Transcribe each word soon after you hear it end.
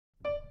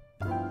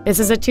This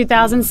is a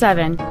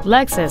 2007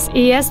 Lexus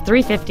ES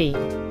 350.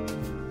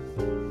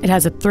 It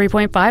has a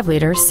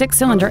 3.5-liter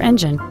six-cylinder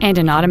engine and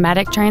an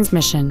automatic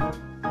transmission.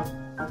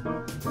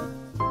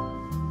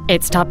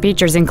 Its top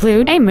features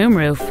include a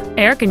moonroof,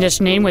 air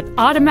conditioning with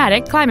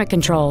automatic climate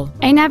control,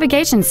 a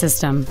navigation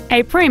system,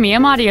 a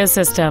premium audio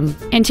system,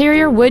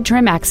 interior wood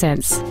trim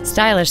accents,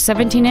 stylish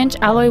 17-inch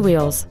alloy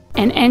wheels,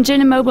 an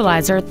engine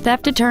immobilizer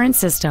theft deterrent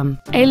system,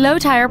 a low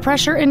tire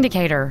pressure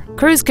indicator,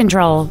 cruise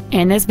control,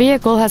 and this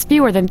vehicle has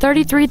fewer than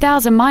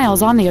 33,000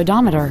 miles on the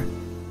odometer.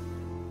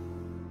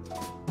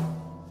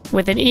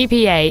 With an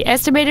EPA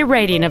estimated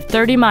rating of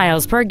 30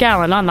 miles per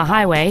gallon on the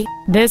highway,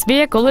 this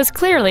vehicle is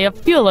clearly a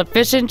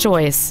fuel-efficient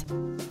choice.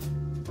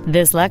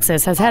 This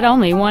Lexus has had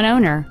only one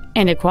owner,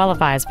 and it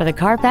qualifies for the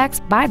Carfax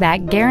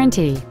buyback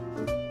guarantee.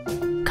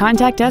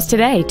 Contact us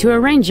today to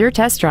arrange your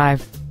test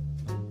drive.